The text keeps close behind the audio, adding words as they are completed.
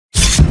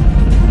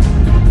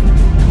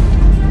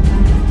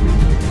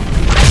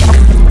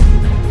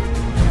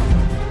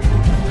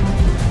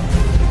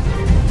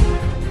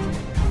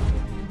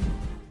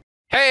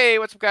Hey,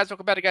 what's up, guys?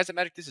 Welcome back to Guys at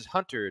Magic. This is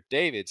Hunter,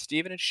 David,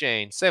 Steven, and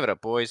Shane. Save it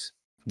up, boys.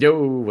 Yo,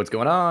 what's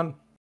going on?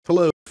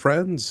 Hello,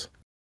 friends.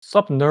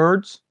 Sup,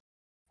 nerds?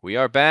 We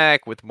are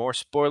back with more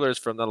spoilers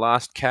from the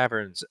Lost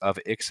Caverns of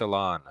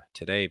Ixalan.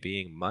 Today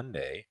being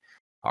Monday,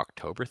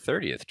 October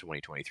 30th,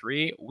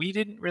 2023. We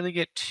didn't really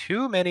get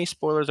too many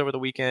spoilers over the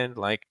weekend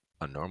like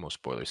a normal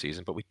spoiler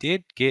season, but we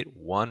did get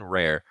one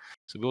rare.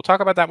 So we will talk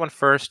about that one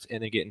first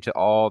and then get into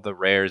all the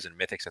rares and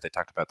mythics that they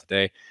talked about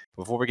today.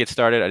 Before we get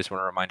started, I just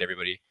want to remind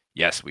everybody,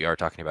 yes, we are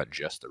talking about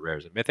just the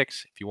rares and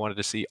mythics. If you wanted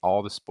to see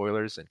all the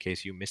spoilers in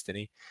case you missed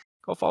any,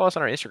 go follow us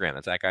on our Instagram.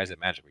 That's at Guys at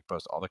Magic. We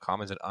post all the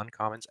commons and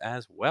uncommons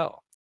as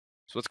well.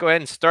 So let's go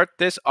ahead and start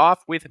this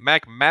off with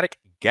Magmatic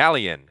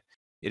Galleon.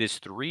 It is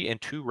 3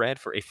 and 2 red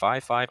for a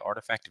 5/5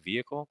 artifact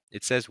vehicle.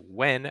 It says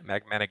when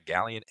Magmatic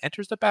Galleon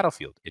enters the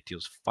battlefield, it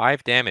deals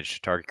 5 damage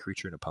to target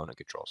creature an opponent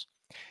controls.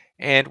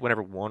 And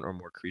whenever one or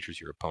more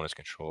creatures your opponents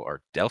control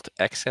are dealt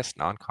excess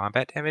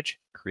non-combat damage,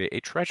 create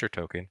a treasure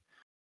token.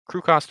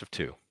 Crew cost of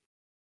 2.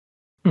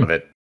 Love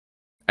it.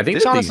 I think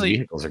This that honestly- these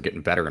vehicles are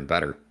getting better and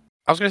better.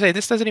 I was going to say,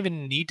 this doesn't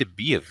even need to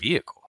be a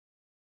vehicle.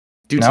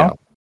 Do No? tell.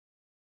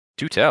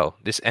 Do tell.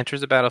 This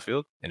enters the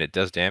battlefield, and it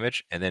does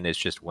damage, and then it's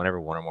just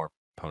whenever one or more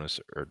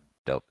opponents are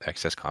dealt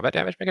excess combat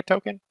damage, make a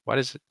token? Why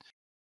does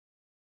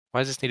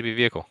this need to be a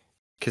vehicle?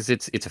 Because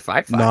it's a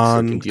 5/5. so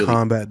it can deal the-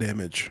 Non-combat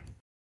damage.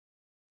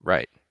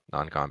 Right.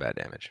 Non-combat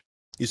damage.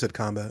 You said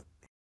combat.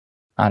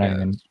 I don't Yeah,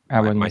 even. I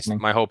wasn't my, listening.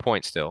 my whole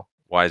point still,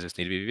 why does this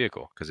need to be a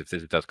vehicle? Because if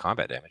this does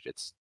combat damage,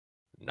 it's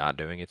not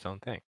doing its own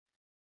thing.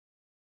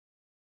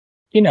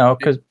 You know,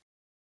 because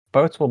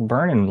boats will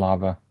burn in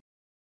lava.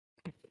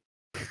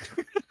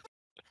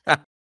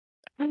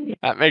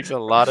 That makes a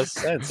lot of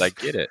sense. I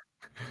get it.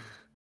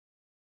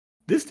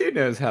 This dude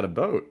knows how to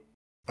boat.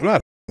 I'm not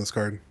on this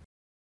card.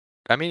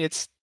 I mean,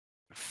 it's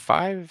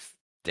 5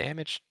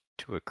 damage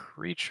to a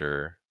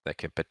creature that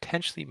can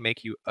potentially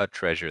make you a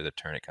treasure the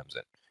turn it comes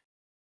in.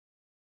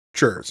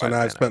 Sure. So 5 now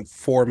I've mana. spent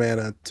 4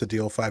 mana to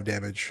deal 5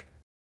 damage.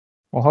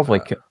 Well,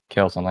 hopefully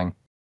kill something.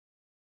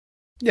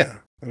 Yeah.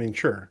 I mean,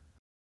 sure.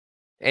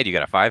 And you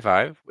got a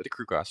 5/5 with a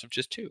crew cost of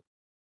just 2.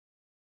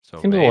 So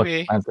Seems a little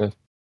maybe, expensive.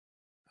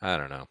 I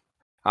don't know.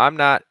 I'm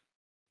not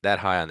that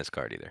high on this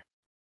card either.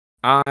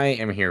 I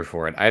am here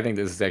for it. I think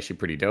this is actually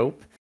pretty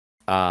dope.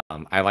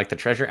 I like the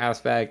treasure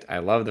aspect. I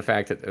love the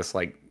fact that this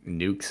like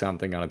nukes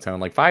something on its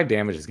own. Like 5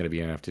 damage is going to be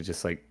enough to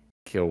just like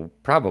kill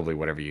probably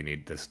whatever you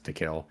need this to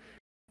kill.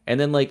 And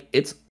then like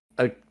it's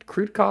a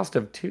crude cost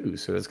of 2,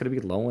 so it's going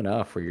to be low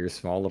enough where your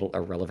small little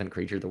irrelevant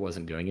creature that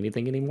wasn't doing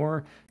anything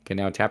anymore can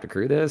now tap to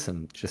crew this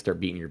and just start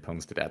beating your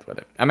opponents to death with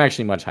it. I'm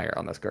actually much higher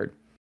on this card.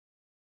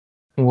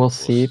 We'll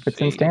see if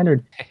it's in see.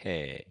 standard.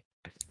 Hey.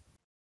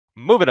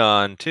 Moving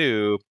on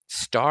to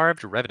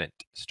Starved Revenant.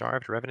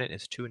 Starved Revenant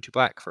is 2 and 2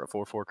 black for a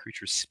 4/4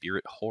 creature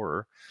spirit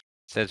horror.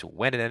 It says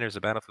when it enters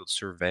the battlefield,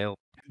 surveil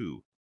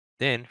 2.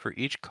 Then, for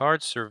each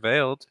card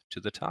surveilled to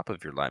the top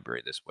of your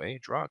library this way,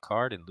 draw a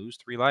card and lose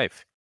 3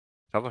 life.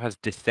 It also has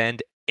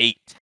Descend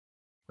 8,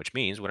 which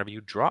means whenever you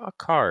draw a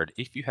card,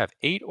 if you have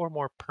 8 or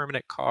more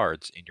permanent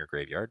cards in your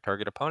graveyard,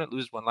 target opponent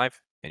loses 1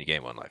 life and you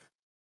gain 1 life.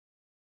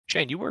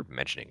 Shane, you were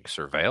mentioning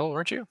surveil,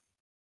 weren't you?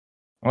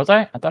 Was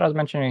I? I thought I was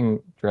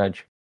mentioning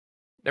dredge.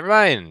 Never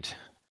mind.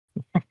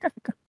 I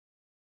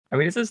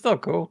mean, this is still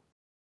cool.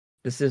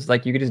 This is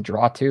like you could just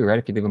draw 2, right?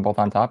 If you leave them both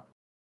on top,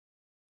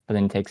 but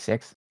then take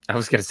 6. I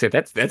was gonna say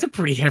that's a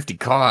pretty hefty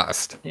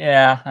cost.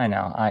 Yeah, I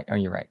know. Oh,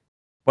 you're right.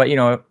 But you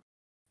know,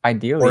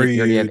 ideally, Or you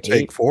already you have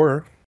take 8.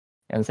 4.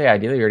 And say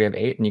ideally, you already have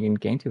 8, and you can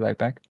gain 2 life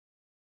back.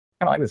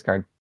 I like this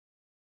card.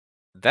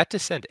 That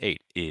Descend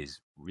 8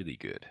 is really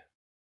good.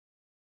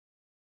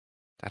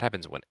 That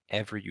happens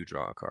whenever you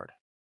draw a card.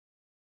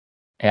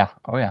 Yeah.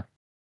 Oh yeah.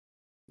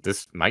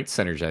 This might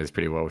synergize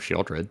pretty well with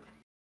Shieldred.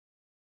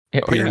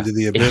 It, Oh, yeah. Into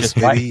the it abyss, just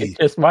might. baby. It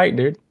just might,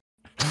 dude.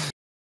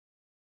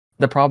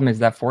 The problem is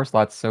that 4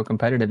 slot's so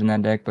competitive in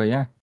that deck, but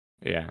yeah.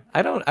 Yeah,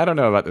 I don't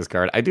know about this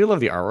card. I do love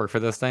the artwork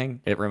for this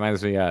thing. It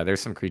reminds me,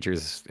 there's some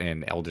creatures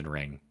in Elden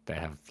Ring that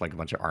have like a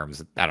bunch of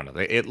arms. I don't know.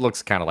 It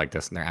looks kind of like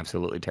this, and they're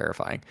absolutely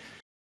terrifying.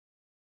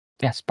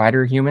 Yeah,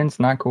 spider humans,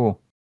 not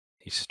cool.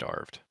 He's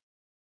starved.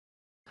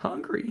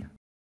 Hungry.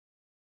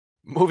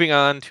 Moving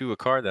on to a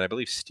card that I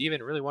believe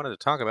Steven really wanted to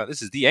talk about.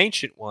 This is the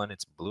Ancient One.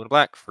 It's blue and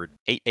black for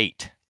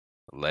 8/8.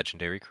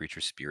 Legendary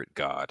creature spirit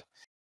god.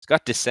 It's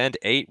got Descend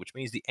 8, which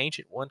means the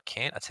Ancient One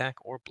can't attack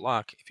or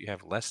block if you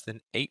have less than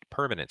 8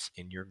 permanents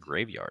in your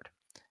graveyard.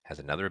 Has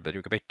another ability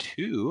to go pay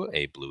 2,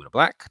 a blue and a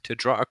black, to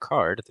draw a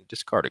card, then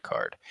discard a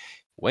card.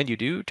 When you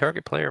do,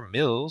 target player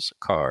mills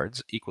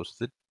cards equals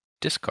the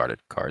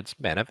discarded card's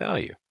mana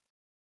value.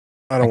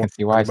 I I don't can want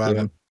see to why, about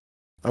Steven. it.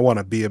 I want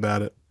to be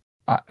about it.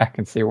 I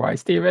can see why,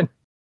 Steven.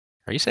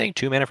 Are you saying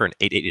 2 mana for an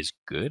 8/8 is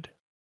good?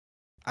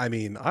 I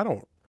mean, I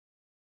don't.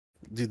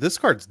 Dude, this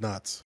card's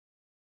nuts.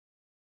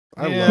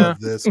 I Yeah. love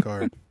this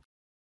card.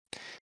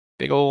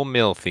 Big ol'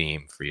 mill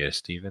theme for you,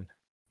 Steven.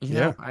 You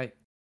know, I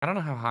don't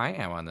know how high I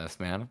am on this,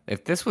 man.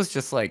 If this was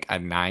just like a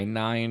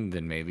 9/9,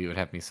 then maybe it would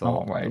have me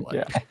sold. Oh my but,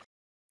 like, god.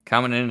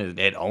 Coming in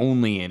at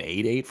only an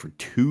 8/8 for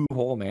 2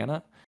 whole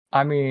mana.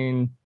 I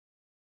mean,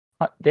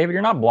 David,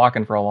 you're not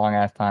blocking for a long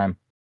ass time.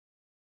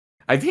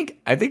 I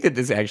think that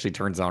this actually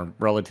turns on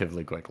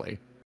relatively quickly.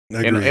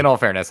 Agreed. In all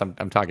fairness,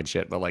 I'm talking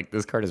shit, but like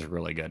this card is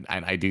really good,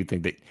 and I do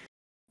think that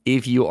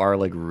if you are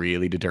like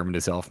really determined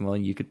to self-mill,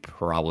 you could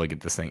probably get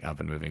this thing up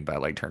and moving by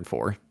like turn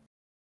 4.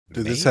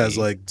 Dude, this has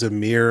Maybe. like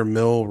Demir,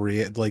 Mill,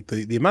 like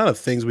the amount of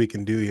things we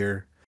can do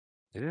here.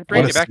 Did it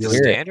bring What you a back to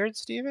steal. standard,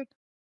 Steven?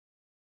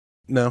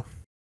 No.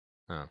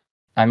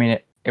 I mean,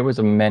 it was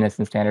a menace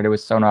in standard. It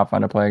was so not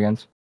fun to play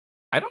against.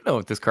 I don't know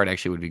if this card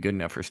actually would be good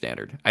enough for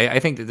standard. I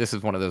think that this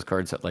is one of those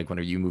cards that like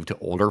whenever you move to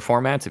older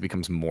formats, it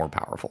becomes more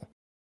powerful.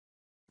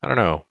 I don't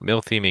know.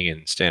 Mill theming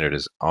in standard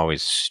is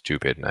always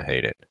stupid, and I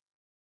hate it.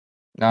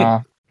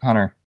 Nah,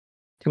 Hunter.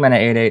 2 mana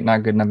 8/8,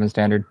 not good enough in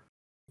standard.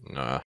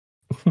 Nah.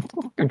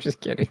 I'm just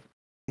kidding.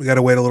 We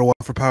gotta wait a little while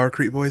for power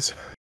creep, boys.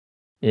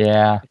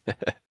 Yeah.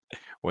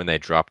 When they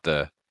drop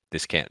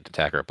this can't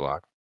attack or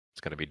block,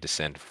 it's gonna be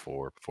descend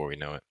 4 before we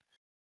know it.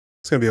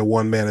 It's gonna be a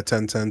 1 mana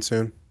 10/10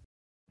 soon.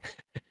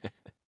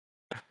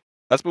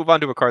 Let's move on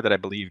to a card that I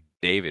believe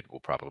David will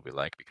probably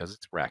like because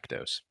it's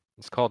Rakdos.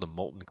 It's called a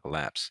Molten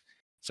Collapse.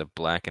 It's a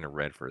black and a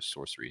red for a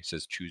sorcery. It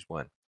says choose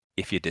one.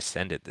 If you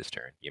descend it this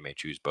turn, you may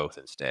choose both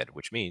instead,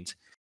 which means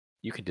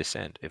you can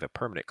descend if a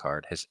permanent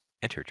card has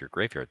entered your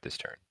graveyard this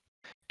turn.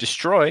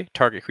 Destroy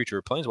target creature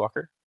or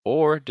planeswalker,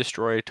 or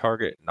destroy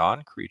target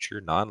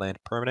non-creature, non-land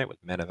permanent with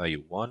mana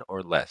value 1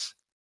 or less.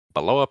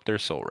 Blow up their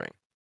soul ring.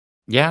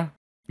 Yeah,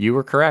 you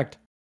were correct.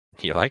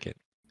 You like it?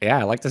 Yeah,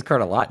 I like this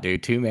card a lot,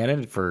 dude. 2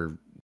 mana for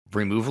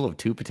removal of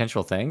 2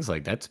 potential things.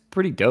 Like, that's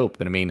pretty dope.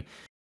 And I mean,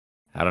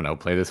 I don't know,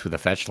 play this with a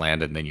fetch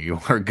land and then you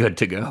are good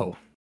to go.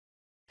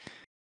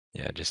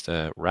 Yeah, just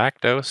a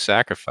Rakdos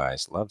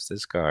Sacrifice. Loves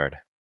this card.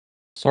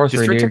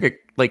 Sorcery, dude.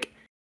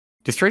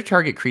 Destroy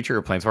target creature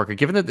or planeswalker.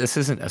 Given that this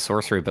isn't a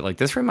sorcery, but like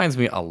this reminds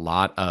me a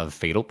lot of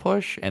Fatal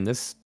Push, and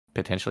this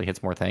potentially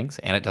hits more things,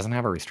 and it doesn't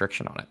have a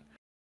restriction on it.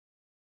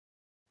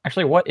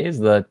 Actually, what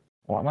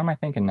am I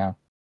thinking now?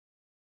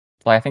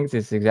 Like, I think it's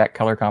this exact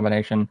color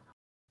combination,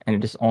 and it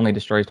just only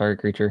destroys target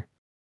creature.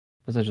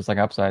 This is just like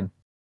upside.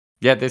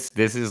 Yeah, this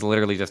is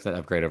literally just an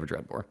upgrade over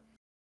Dreadbore.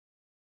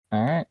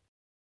 All right.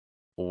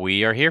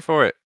 We are here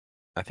for it.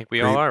 I think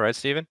we all are, right,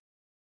 Steven?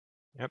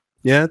 Yep.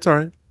 Yeah, it's all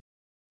right.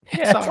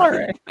 Yeah, it's all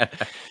right.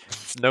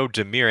 It's no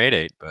Demir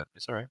 8/8, but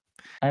it's all right.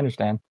 I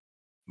understand.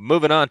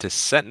 Moving on to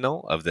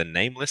Sentinel of the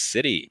Nameless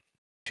City.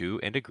 2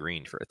 and a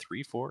green for a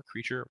 3/4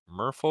 creature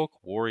Merfolk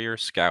Warrior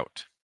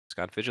Scout. It's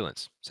got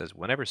vigilance. It says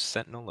whenever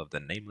Sentinel of the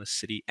Nameless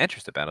City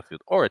enters the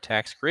battlefield or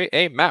attacks, create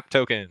a map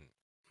token.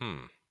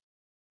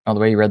 Oh, the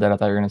way you read that, I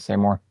thought you were going to say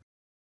more.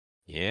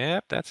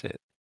 Yep, that's it.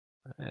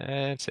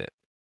 That's it.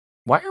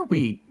 Why are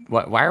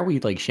we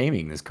like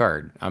shaming this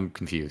card? I'm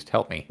confused.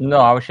 Help me. No,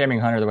 I was shaming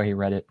Hunter the way he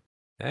read it.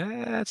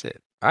 That's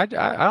it. I'm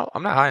not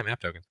high on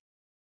map tokens.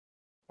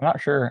 I'm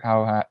not sure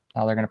how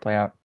they're going to play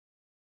out.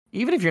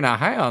 Even if you're not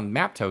high on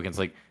map tokens,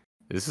 like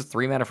this is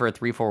 3 mana for a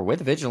 3/4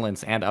 with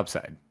vigilance and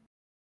upside.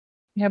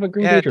 Yeah, but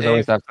green creatures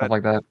always have stuff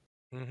like that.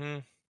 Mm-hmm.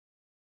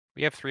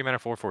 We have 3 mana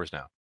 4/4s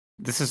now.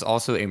 This is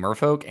also a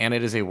Merfolk, and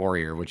it is a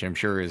Warrior, which I'm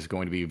sure is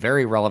going to be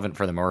very relevant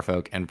for the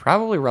Merfolk, and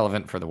probably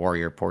relevant for the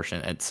Warrior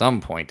portion at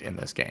some point in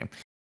this game.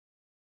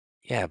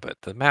 Yeah, but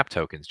the map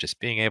tokens, just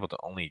being able to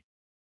only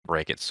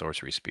break its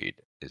sorcery speed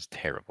is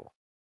terrible.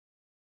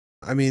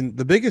 I mean,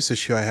 the biggest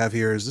issue I have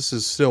here is this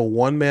is still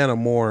 1 mana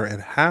more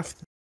and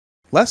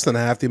less than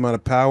half the amount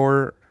of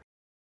power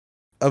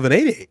of an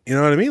 8/8. You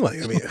know what I mean?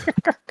 Like, I mean,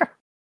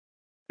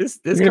 This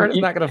card is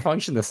not going to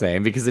function the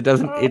same because it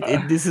doesn't.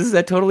 This is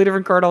a totally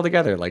different card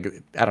altogether. Like,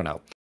 I don't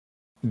know.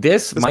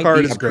 This might card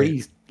be is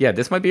great.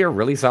 This might be a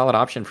really solid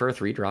option for a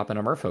 3-drop in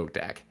a Merfolk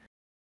deck.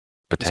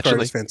 this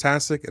card is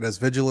fantastic. It has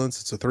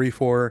vigilance. It's a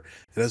 3/4.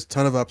 It has a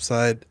ton of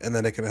upside, and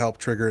then it can help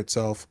trigger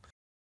itself.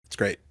 It's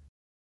great.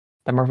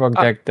 The Merfolk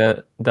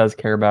deck does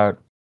care about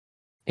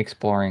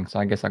exploring, so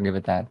I guess I'll give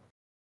it that.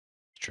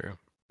 True.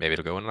 Maybe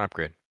it'll go in an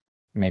upgrade.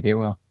 Maybe it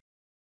will.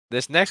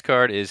 This next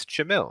card is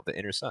Chimil, the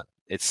Inner Sun.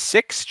 It's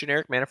 6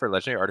 generic mana for a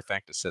legendary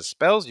artifact that says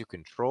spells you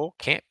control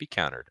can't be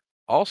countered.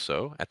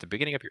 Also, at the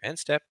beginning of your end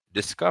step,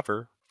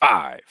 discover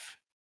 5.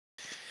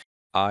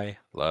 I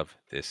love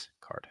this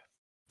card.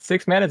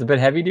 6 mana is a bit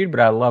heavy, dude, but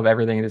I love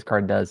everything this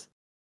card does.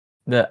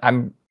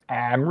 I'm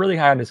really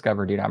high on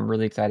Discover, dude. I'm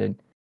really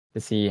excited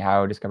to see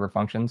how Discover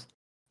functions.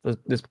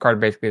 This card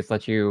basically just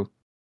lets you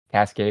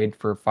cascade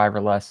for 5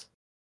 or less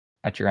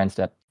at your end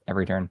step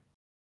every turn.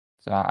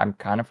 So I'm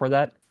kind of for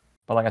that.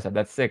 But like I said,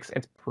 that's 6.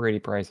 It's pretty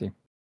pricey.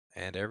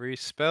 And every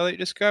spell that you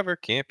discover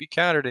can't be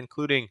countered,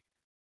 including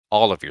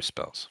all of your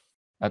spells.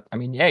 I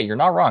mean, yeah, you're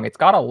not wrong. It's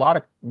got a lot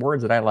of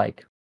words that I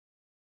like.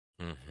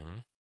 Mm-hmm.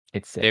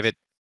 It's 6. David,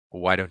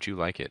 why don't you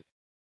like it?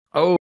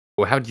 Oh,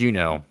 how'd you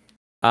know?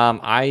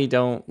 I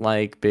don't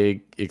like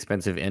big,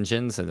 expensive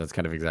engines, and that's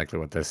kind of exactly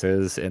what this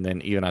is. And then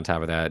even on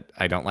top of that,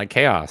 I don't like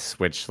chaos,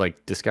 which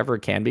like Discover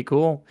can be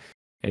cool.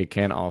 It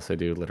can also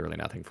do literally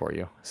nothing for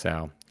you.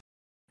 So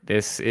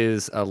this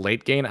is a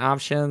late game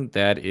option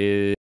that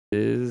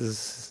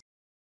is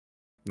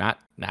not.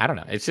 I don't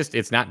know.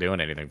 It's not doing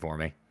anything for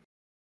me.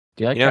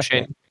 Do you like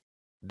Shane?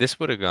 This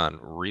would have gone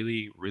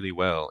really, really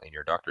well in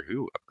your Doctor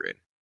Who upgrade.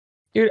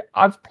 Dude,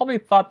 I've probably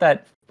thought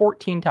that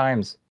 14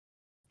 times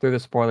through the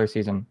spoiler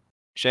season.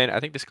 Shane, I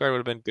think this card would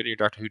have been good in your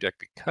Doctor Who deck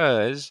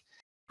because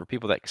for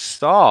people that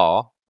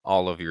saw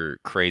all of your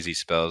crazy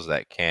spells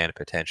that can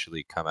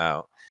potentially come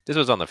out, this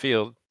was on the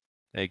field.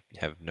 They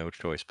have no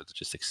choice but to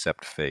just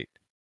accept fate.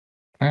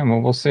 Yeah, well,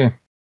 we'll see. I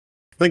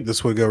think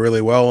this would go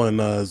really well in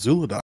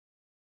Zul'Adar.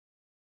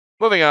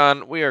 Moving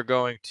on, we are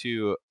going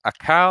to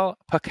Akal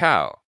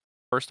Pakal,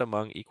 first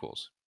among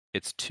equals.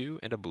 It's 2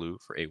 and a blue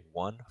for a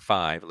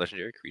 1/5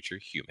 legendary creature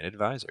human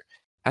advisor.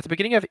 At the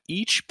beginning of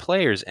each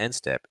player's end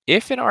step,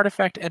 if an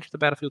artifact enters the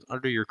battlefield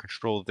under your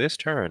control this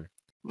turn,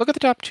 look at the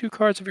top 2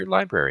 cards of your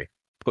library.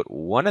 Put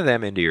one of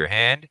them into your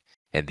hand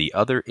and the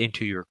other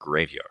into your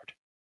graveyard.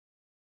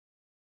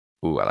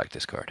 Ooh, I like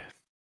this card.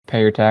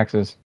 Pay your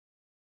taxes.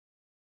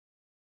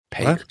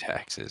 Pay What? your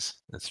taxes.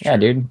 That's true. Yeah,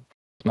 dude.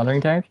 Smothering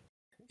tax?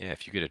 Yeah,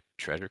 if you get a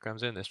treasure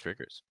comes in, this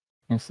triggers.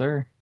 Yes,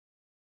 sir.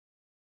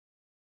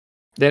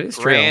 That is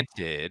true.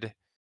 Granted,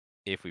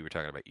 if we were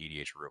talking about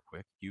EDH real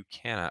quick, you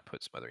cannot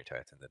put Smothering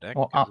Tides in the deck.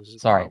 Well, because this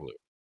is sorry. mono blue.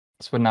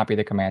 This would not be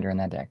the commander in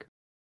that deck.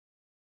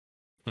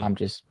 I'm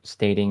just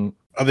stating.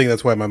 I think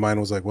that's why my mind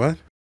was like, what?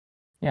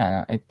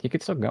 Yeah, you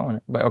could still go in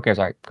it. But okay,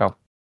 sorry. Go.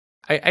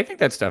 I think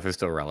that stuff is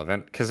still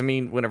relevant because I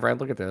mean, whenever I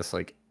look at this,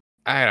 like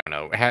I don't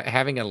know,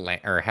 having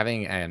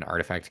having an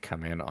artifact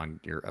come in on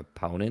your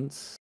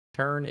opponent's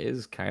turn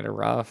is kind of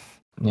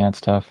rough. Yeah,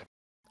 it's tough.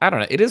 I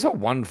don't know. It is a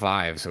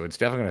 1/5, so it's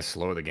definitely going to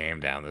slow the game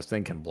down. This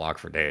thing can block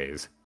for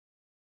days.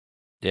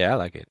 Yeah, I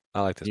like it.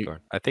 I like this You-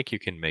 card. I think you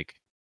can make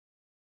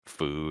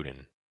food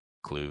and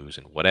clues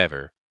and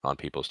whatever on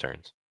people's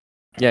turns.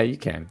 Yeah, you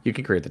can. You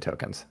can create the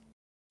tokens.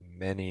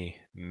 Many,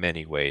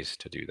 many ways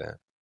to do that.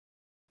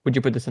 Would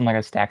you put this in like a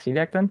Staxy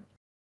deck then?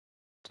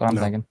 That's what I'm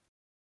No. thinking.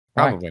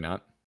 Why? Probably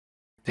not.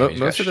 Damn, he's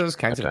got Most of those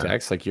kinds of shut down.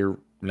 decks, like you're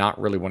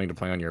not really wanting to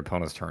play on your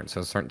opponent's turn.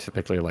 So it's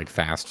typically like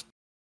fast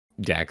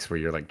decks where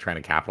you're like trying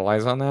to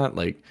capitalize on that.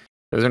 Like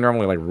those are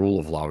normally like rule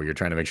of law where you're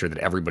trying to make sure that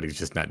everybody's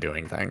just not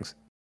doing things.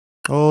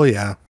 Oh,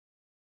 yeah.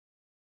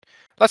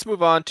 Let's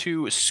move on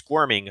to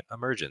Squirming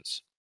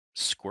Emergence.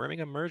 Squirming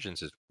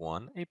Emergence is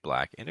 1, a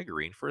black, and a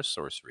green for a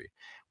sorcery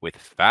with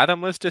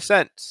Fathomless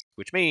Descent,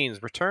 which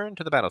means return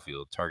to the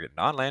battlefield. Target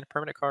non-land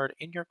permanent card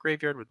in your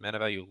graveyard with mana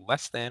value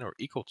less than or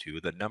equal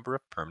to the number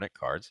of permanent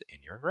cards in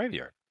your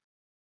graveyard.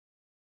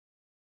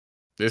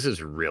 This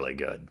is really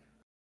good.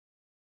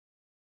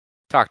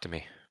 Talk to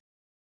me.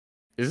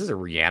 This is a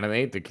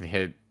reanimate that can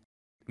hit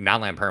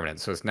non-land permanents,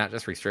 so it's not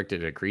just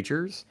restricted to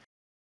creatures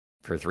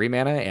for 3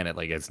 mana, and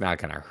it's not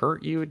gonna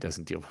hurt you. It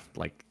doesn't deal with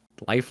like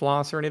life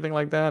loss or anything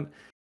like that.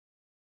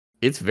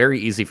 It's very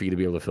easy for you to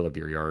be able to fill up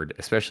your yard,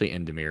 especially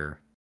in Dimir,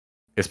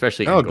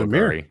 especially in Dimir.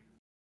 Golgari.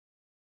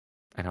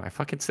 I know I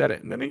fucking said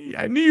it, and then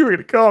I knew you were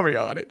gonna call me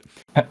on it.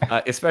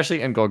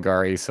 Especially in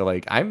Golgari. So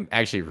like, I'm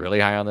actually really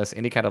high on this.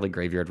 Any kind of like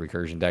graveyard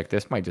recursion deck,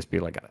 this might just be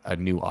like a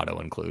new auto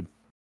include.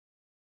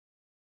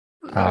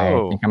 I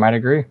think I might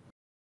agree.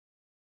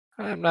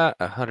 I'm not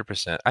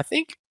 100%.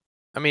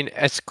 I mean,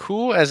 as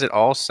cool as it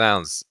all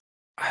sounds,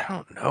 I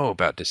don't know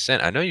about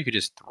Descent. I know you could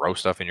just throw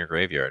stuff in your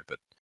graveyard, but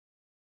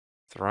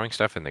throwing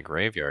stuff in the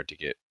graveyard to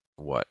get,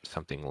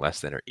 something less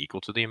than or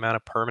equal to the amount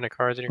of permanent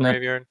cards in your No.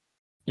 graveyard?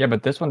 Yeah,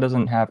 but this one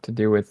doesn't have to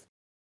do with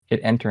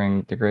it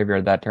entering the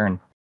graveyard that turn.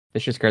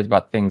 This just cares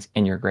about things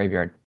in your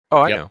graveyard.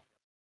 Oh, I Yep. know.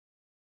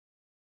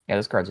 Yeah,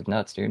 this card's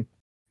nuts, dude.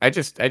 I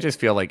just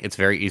feel like it's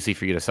very easy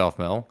for you to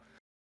self-mill.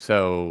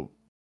 So,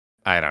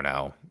 I don't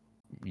know.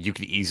 You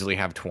could easily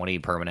have 20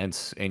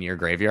 permanents in your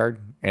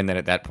graveyard, and then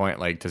at that point,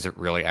 like, does it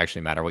really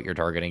actually matter what you're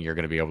targeting? You're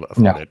going to be able to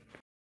afford No. it.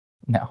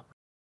 No.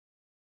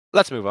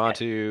 Let's move on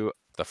to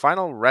the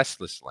final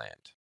Restless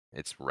land.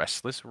 It's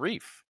Restless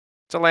Reef.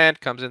 It's a land,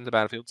 comes into the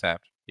battlefield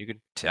tapped. You can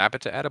tap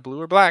it to add a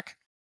blue or black.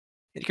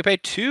 And you can pay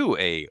 2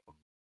 a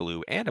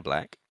blue and a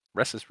black.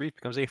 Restless Reef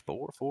becomes a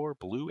 4/4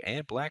 blue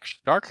and black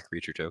shark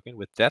creature token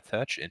with Death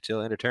Touch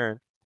until end of turn.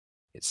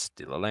 It's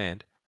still a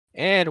land.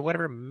 And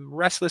whenever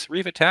Restless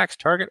Reef attacks,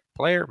 target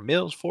player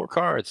mills 4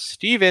 cards.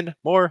 Steven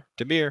Moore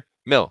Demir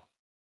Mill.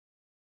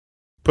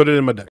 Put it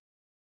in my deck.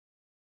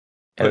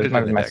 Yeah, Put it this in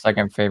might be the my deck.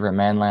 second favorite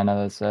man land of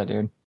this set,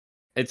 dude.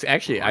 It's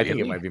actually, I think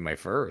it Really? might be my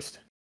first.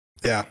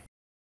 Yeah.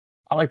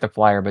 I like the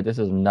flyer, but this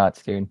is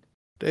nuts, dude.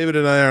 David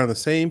and I are on the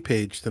same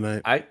page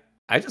tonight.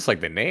 I just like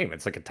the name.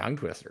 It's like a tongue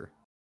twister.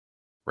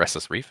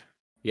 Restless Reef.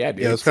 Yeah,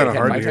 dude. Yeah, it's kind of say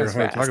hard it to hear 5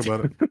 how times to talk fast.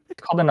 about it.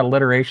 It's called an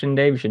alliteration,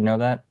 Dave. You should know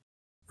that.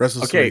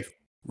 Restless Okay, Reef. It's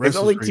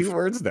Restless only Reef. 2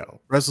 words, though.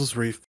 Restless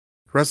Reef.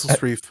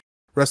 Restless Reef.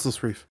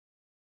 Restless Reef.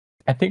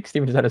 I think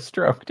Steven's had a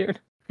stroke, dude.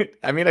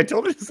 I mean, I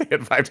told her to say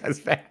it 5 times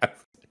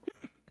fast.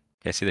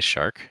 Yeah, see the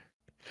shark?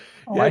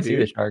 Oh, Yeah, I see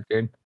the dude. shark,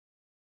 dude.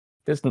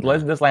 This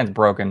land's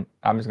broken.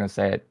 I'm just gonna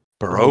say it.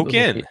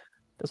 Broken.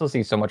 This will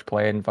see so much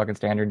play in fucking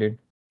standard, dude.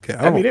 Okay,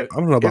 I mean, I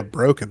don't know about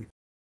broken.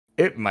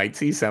 It might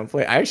see some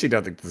play. I actually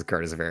don't think this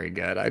card is very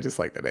good. I just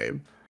like the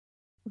name.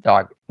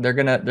 Dog, they're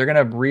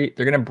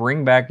gonna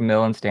bring back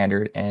mill and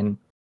standard, and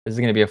this is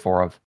gonna be a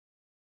 4 of.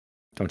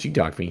 Don't you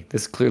dock me.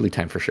 This is clearly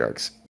time for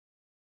sharks.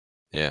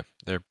 Yeah,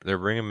 they're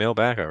bringing Mill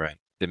back, all right.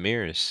 The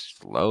mirror is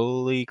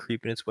slowly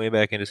creeping its way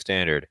back into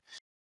standard.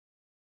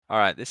 All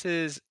right, this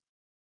is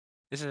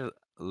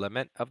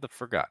Lament of the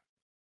Forgotten.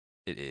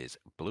 It is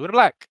blue and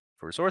black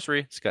for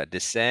sorcery. It's got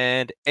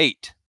Descend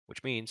 8,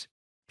 which means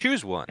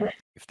choose one.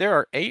 If there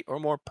are 8 or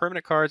more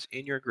permanent cards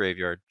in your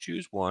graveyard,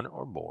 choose one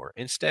or more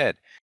instead.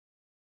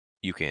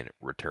 You can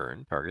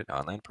return target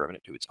online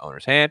permanent to its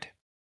owner's hand,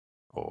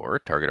 or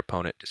target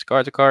opponent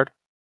discards a card,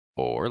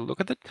 or look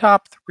at the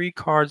top 3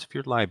 cards of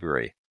your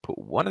library. Put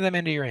one of them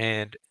into your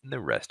hand and the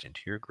rest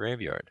into your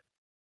graveyard.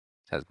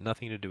 This has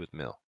nothing to do with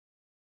Mill.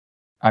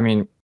 I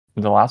mean,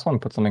 the last one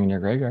put something in your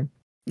graveyard.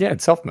 Yeah,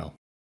 it's self-mill.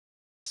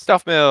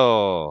 Stuff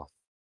Mill!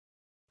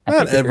 I Not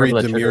think if you're every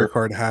able to Demir trigger-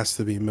 card has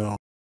to be Mill,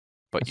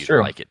 But That's you'd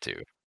true. like it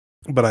to.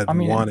 but I'd I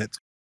mean, want it.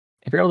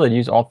 If you're able to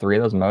use all 3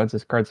 of those modes,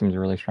 this card seems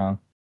really strong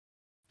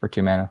for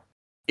 2 mana.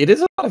 It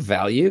is a lot of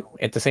value.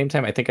 At the same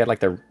time, I think I'd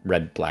like the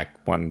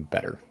red-black one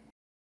better.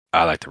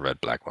 I like the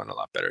red-black one a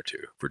lot better too.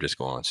 If we're just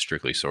going on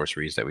strictly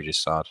sorceries that we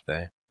just saw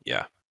today.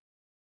 Yeah.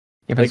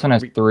 Yeah, but this one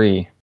has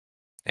 3.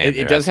 And It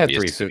there does has to have be a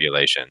 3, so-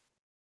 stipulation.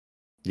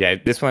 Yeah,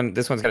 this one's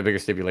got a bigger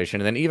stipulation,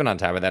 and then even on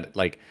top of that,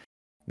 like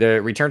the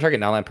return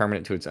target non-land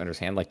permanent to its owner's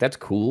hand, like that's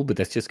cool, but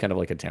that's just kind of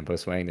like a tempo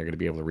swing. They're going to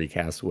be able to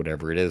recast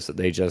whatever it is that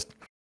they just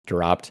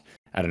dropped.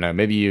 I don't know.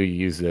 Maybe you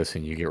use this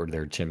and you get rid of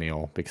their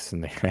Chimil because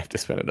then they have to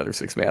spend another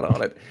 6 mana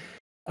on it.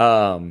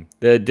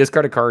 The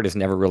discarded card is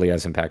never really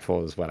as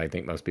impactful as what I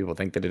think most people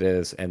think that it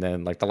is, and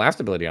then like the last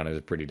ability on it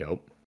is pretty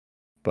dope,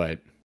 but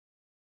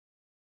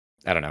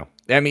I don't know.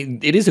 I mean,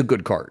 it is a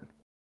good card.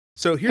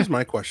 So here's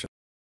my question: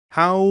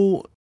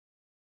 How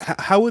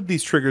would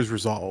these triggers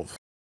resolve?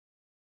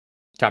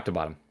 Top to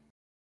bottom.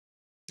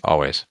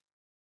 Always.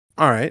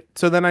 All right,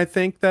 so then I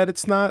think that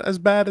it's not as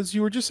bad as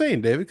you were just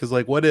saying, David. Because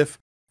like, what if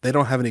they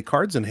don't have any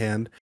cards in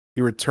hand?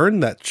 You return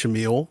that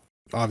Chimil,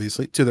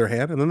 obviously, to their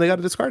hand, and then they got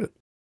to discard it.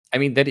 I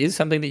mean, that is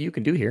something that you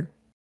can do here,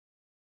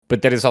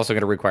 but that is also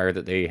going to require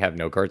that they have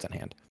no cards on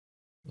hand.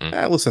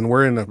 Listen,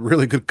 we're in a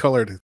really good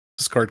color to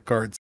discard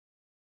cards.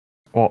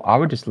 Well, I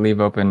would just leave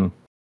open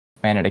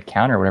mana to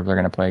counter whatever they're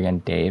going to play again,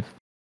 Dave.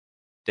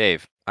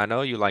 Dave, I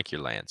know you like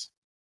your lands,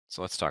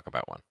 so let's talk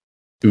about one.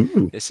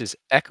 Ooh. This is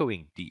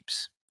Echoing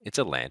Deeps. It's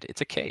a land,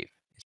 it's a cave.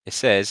 It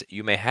says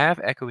you may have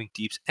Echoing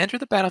Deeps enter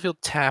the battlefield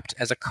tapped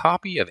as a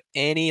copy of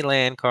any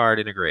land card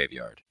in a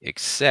graveyard,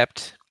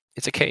 except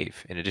it's a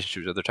cave. In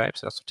addition to its other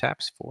types, it also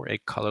taps for a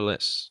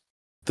colorless.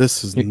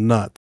 This is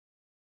nuts.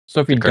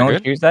 So if you Card don't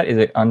good? choose that, is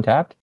it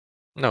untapped?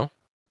 No,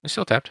 it's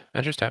still tapped.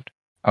 Enters tapped.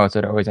 Oh, so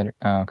it always enter.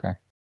 Oh, okay.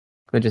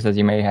 It just says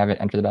you may have it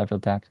enter the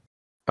battlefield tapped.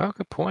 Oh,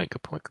 good point.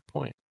 Good point. Good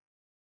point.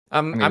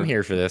 I'm mean,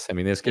 here for this. I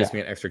mean, this gives me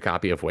an extra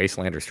copy of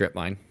Wasteland or Strip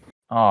Mine.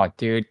 Oh,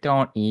 dude,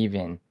 don't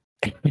even.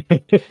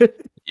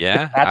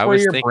 Yeah, That's I where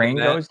was your thinking brain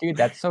that. goes, dude.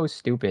 That's so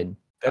stupid.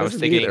 I was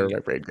doesn't either thinking. where my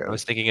brain I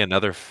was goes. thinking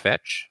another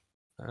fetch.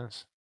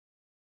 Yes.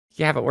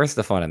 Yeah, but where's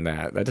the fun in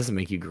that? That doesn't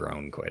make you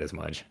groan quite as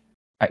much.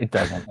 It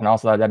doesn't. And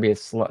also, that'd be a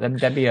slow.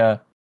 That'd be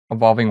a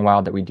evolving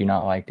wild that we do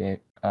not like, Dave,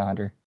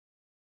 Hunter.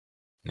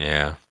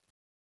 Yeah.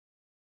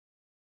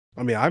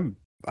 I mean,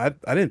 I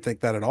didn't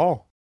think that at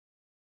all.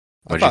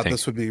 I What'd you thought think?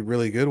 this would be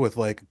really good with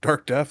like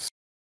Dark Depths.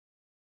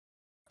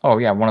 Oh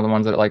yeah, one of the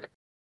ones that like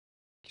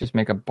just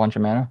make a bunch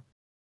of mana.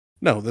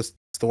 No, this is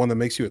the one that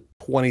makes you a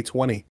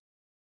 2020.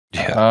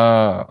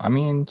 Yeah. I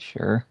mean,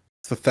 sure.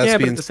 It's the Yeah, but at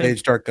Thespian the same-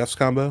 Stage Dark Depths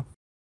combo.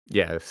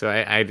 Yeah, so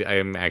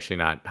I'm actually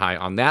not high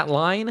on that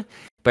line,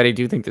 but I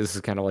do think this is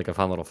kind of like a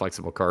fun little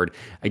flexible card.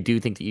 I do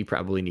think that you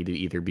probably need to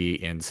either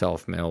be in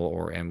self mill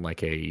or in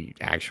like a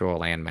actual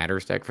land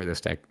matters deck for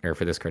this deck or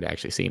for this card to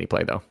actually see any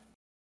play though.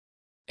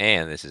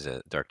 And this is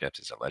a Dark Depths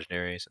is a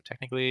legendary, so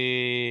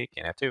technically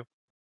can't have 2.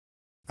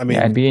 I mean,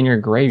 Yeah, it'd be in your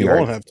you graveyard.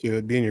 won't have to.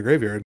 It'd be in your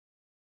graveyard.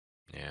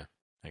 Yeah,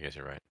 I guess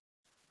you're right.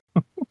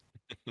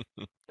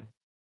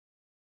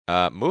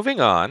 Moving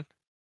on,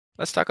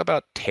 let's talk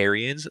about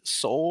Tarrian's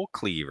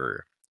Soulcleaver.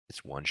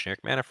 It's 1 generic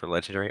mana for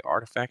legendary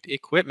artifact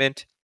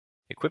equipment.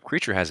 Equipped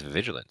creature has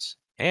vigilance,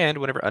 and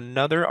whenever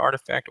another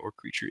artifact or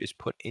creature is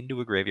put into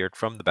a graveyard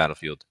from the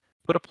battlefield,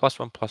 put a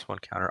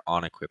 +1/+1 counter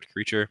on equipped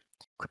creature.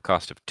 Equip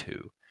cost of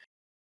 2.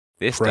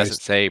 This Christ.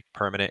 doesn't say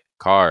permanent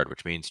card,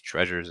 which means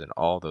treasures and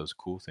all those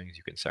cool things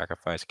you can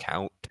sacrifice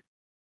count.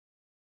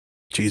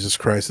 Jesus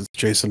Christ, it's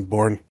Jason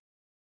Bourne.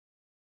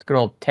 It's good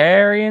old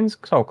Tarrian's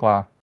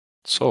Soulclaw.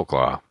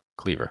 Soulclaw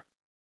Cleaver.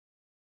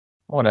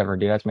 Whatever,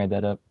 dude. I just made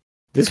that up.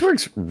 This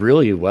works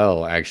really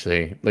well,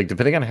 actually. Like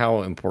depending on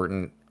how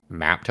important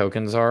map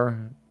tokens are,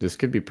 this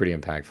could be pretty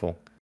impactful.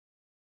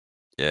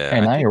 Yeah. Hey, I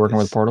now think you're working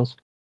with this- portals.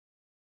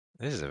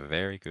 This is a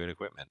very good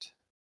equipment.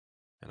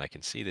 And I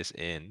can see this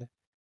in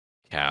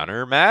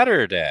counter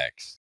matter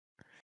decks.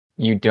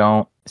 You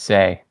don't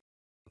say.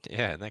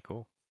 Yeah, isn't that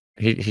cool?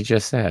 He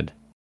just said.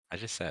 I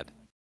just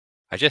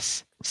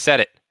said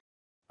it.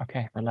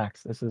 Okay,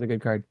 relax. This is a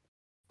good card.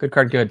 Good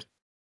card, good.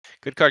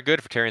 Good card,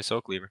 good for Tarrian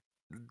Soulcleaver.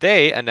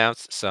 They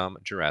announced some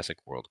Jurassic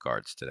World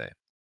cards today.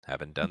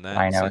 Haven't done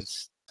that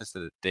Dinos. since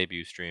the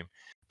debut stream.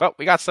 But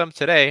we got some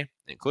today,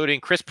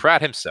 including Chris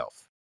Pratt himself.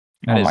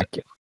 That Oh is my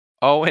god.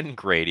 Owen,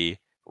 Grady,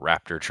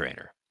 Raptor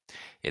Trainer.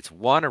 It's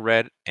 1 a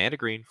red and a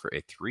green for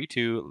a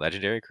 3/2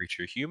 legendary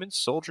creature, human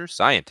soldier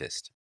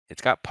scientist.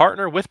 It's got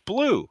partner with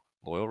blue,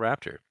 Loyal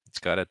Raptor. It's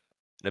got an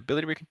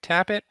ability where you can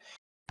tap it,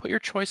 put your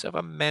choice of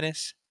a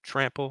menace,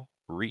 trample,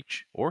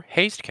 reach, or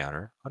haste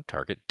counter on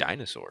target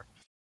dinosaur.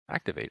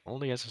 Activate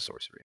only as a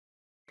sorcery.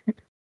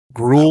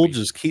 Gruel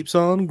just keeps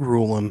on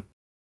grueling.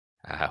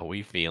 How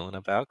we feeling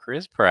about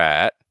Chris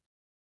Pratt?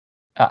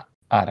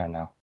 I don't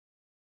know.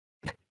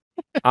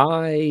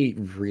 I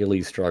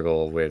really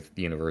struggle with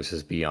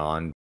Universes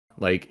Beyond.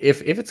 Like,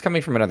 if it's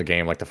coming from another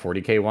game, like the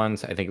 40k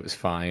ones, I think it was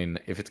fine.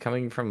 If it's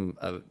coming from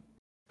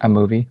A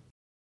movie.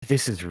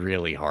 this is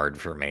really hard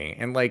for me.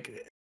 And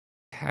like,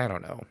 I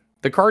don't know.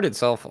 The card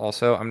itself,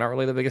 also, I'm not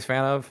really the biggest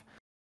fan of.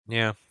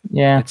 Yeah.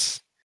 Yeah.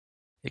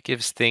 It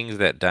gives things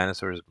that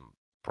dinosaurs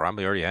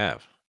probably already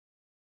have.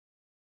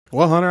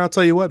 Well, Hunter, I'll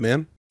tell you what,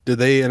 man. Did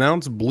they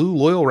announce Blue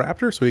Loyal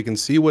Raptor so we can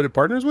see what it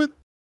partners with?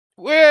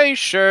 We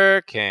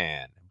sure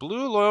can.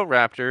 Blue Loyal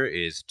Raptor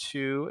is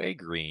 2 a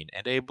green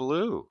and a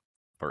blue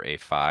for a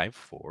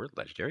 5/4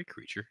 legendary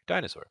creature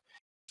dinosaur.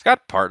 It's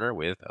got partner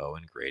with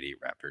Owen, Grady,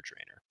 Raptor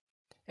Trainer.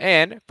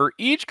 And for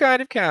each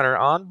kind of counter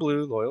on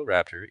Blue Loyal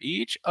Raptor,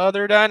 each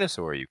other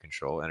dinosaur you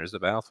control enters the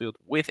battlefield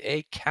with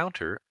a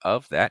counter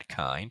of that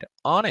kind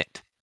on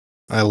it.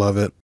 I love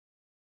it.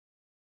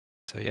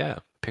 So yeah,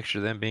 picture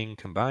them being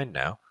combined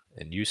now,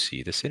 and you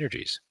see the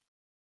synergies.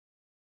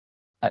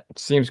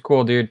 Seems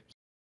cool, dude.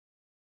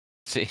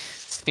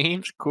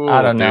 Seems cool,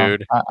 I don't know.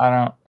 dude. I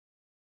don't.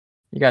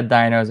 You got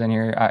dinos in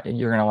here.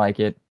 You're gonna like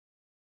it.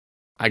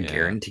 I Yeah.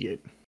 guarantee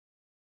it.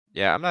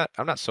 Yeah,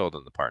 I'm not sold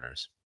on the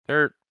partners.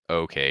 They're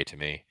okay to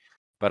me.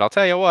 But I'll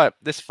tell you what,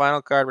 this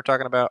final card we're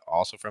talking about,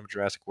 also from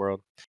Jurassic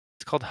World,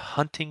 it's called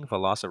Hunting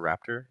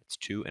Velociraptor. It's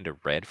 2 and a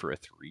red for a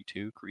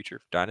 3/2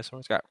 creature dinosaur.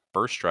 It's got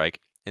first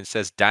strike and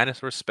says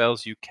dinosaur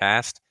spells you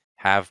cast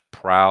have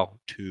prowl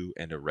 2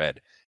 and a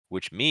red,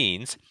 which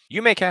means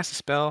you may cast a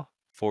spell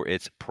for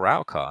its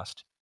prowl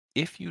cost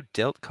if you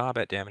dealt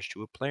combat damage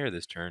to a player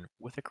this turn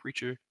with a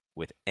creature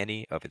with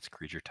any of its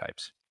creature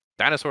types.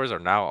 Dinosaurs are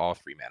now all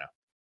 3 mana.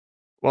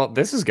 Well,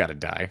 this has got to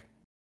die.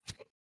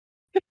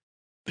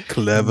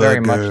 Clever Very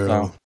much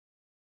girl. so.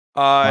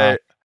 I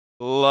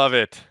love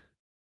it.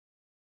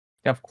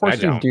 Of course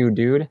you don't. do,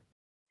 dude.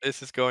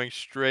 This is going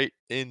straight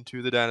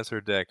into the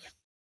dinosaur deck.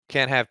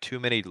 Can't have too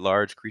many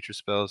large creature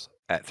spells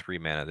at 3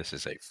 mana. This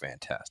is a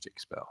fantastic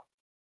spell.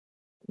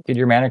 Dude,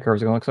 your mana curve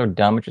is gonna look so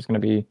dumb. It's just gonna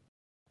be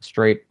a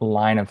straight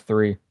line of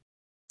 3.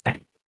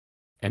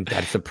 And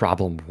that's the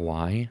problem.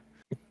 Why?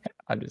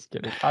 I'm just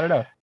kidding. I don't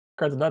know.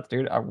 Cards are nuts,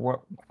 dude.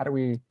 How do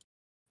we?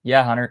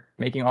 Yeah, Hunter,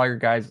 making all your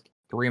guys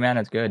 3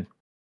 mana is good.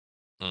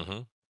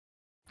 Mm-hmm.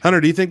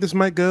 Hunter, do you think this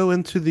might go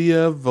into the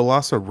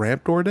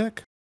Velociraptor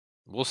deck?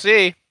 We'll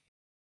see.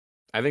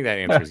 I think that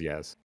answer is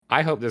yes.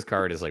 I hope this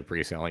card is like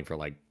pre-selling for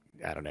like,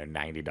 I don't know,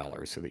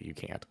 $90 so that you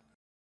can't.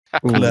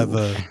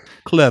 Clever.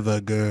 Clever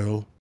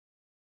girl.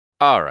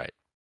 All right.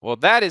 Well,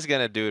 that is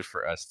going to do it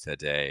for us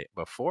today.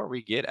 Before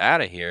we get out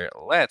of here,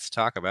 let's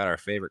talk about our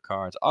favorite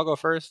cards. I'll go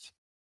first.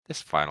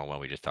 This final one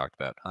we just talked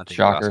about, Hunting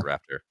Shocker.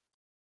 Velociraptor.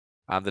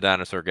 I'm the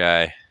dinosaur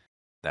guy.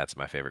 That's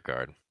my favorite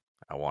card.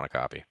 I want a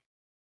copy.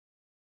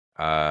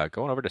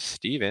 Going over to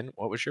Steven,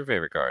 what was your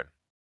favorite card?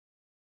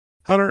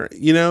 Hunter,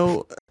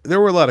 there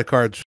were a lot of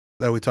cards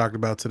that we talked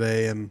about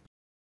today, and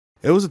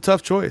it was a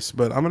tough choice,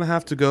 but I'm going to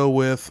have to go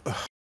with,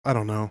 I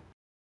don't know.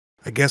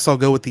 I guess I'll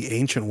go with the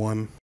ancient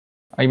one.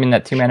 Oh, you mean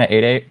that 2 mana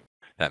 8/8?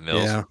 That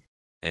Mills Yeah.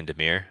 and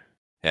Demir?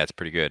 Yeah, it's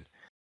pretty good.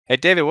 Hey,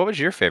 David, what was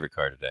your favorite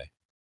card today?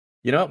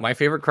 You know, my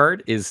favorite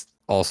card is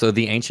also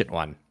the ancient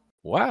one.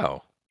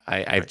 Wow.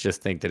 I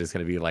just think that it's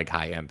going to be like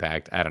high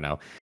impact. I don't know.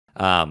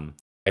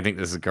 I think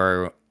this is a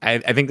card. I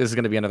think this is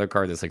going to be another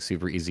card that's like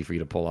super easy for you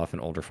to pull off in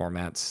older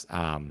formats.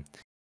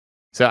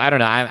 So I don't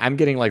know. I'm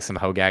getting like some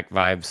Hogak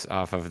vibes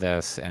off of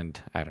this,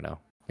 and I don't know.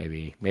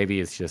 Maybe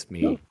it's just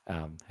me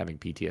having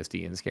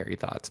PTSD and scary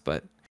thoughts,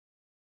 but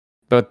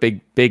both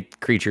big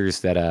creatures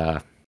that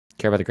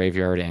care about the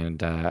graveyard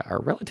and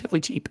are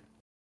relatively cheap.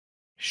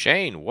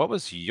 Shane, what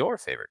was your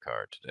favorite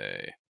card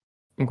today?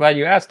 I'm glad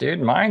you asked, dude.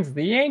 Mine's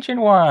the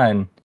ancient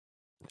one.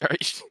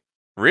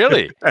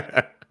 Really?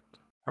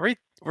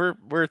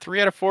 We're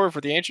 3 out of 4 for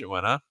the ancient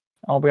one, huh?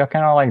 Oh, we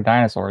kind of like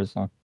dinosaurs.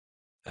 So.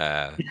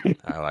 I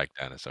like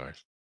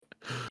dinosaurs.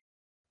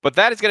 But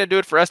that is going to do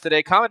it for us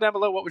today. Comment down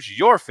below what was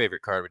your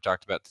favorite card we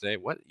talked about today.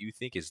 What you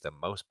think is the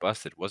most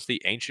busted? Was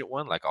the ancient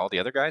one like all the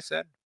other guys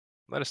said?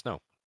 Let us know.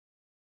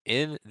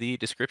 In the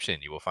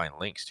description, you will find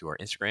links to our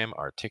Instagram,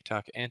 our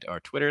TikTok, and our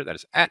Twitter. That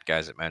is at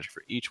Guys at Magic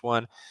for each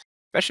one,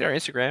 especially our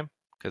Instagram,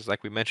 because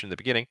like we mentioned in the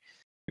beginning,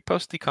 we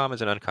post the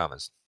commons and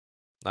uncommons,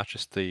 not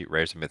just the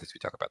rares and mythics we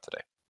talk about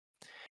today.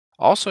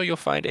 Also, you'll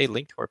find a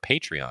link to our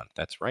Patreon.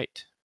 That's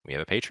right. We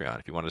have a Patreon.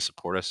 If you want to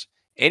support us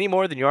any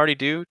more than you already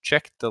do,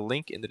 check the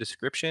link in the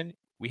description.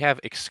 We have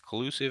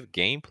exclusive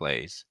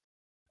gameplays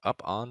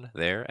up on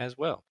there as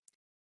well.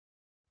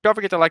 Don't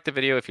forget to like the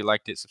video if you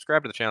liked it.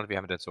 Subscribe to the channel if you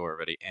haven't done so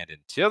already. And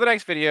until the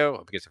next video,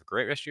 hope you guys have a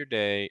great rest of your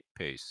day.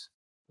 Peace.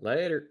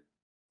 Later.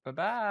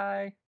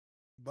 Bye-bye.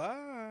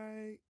 Bye.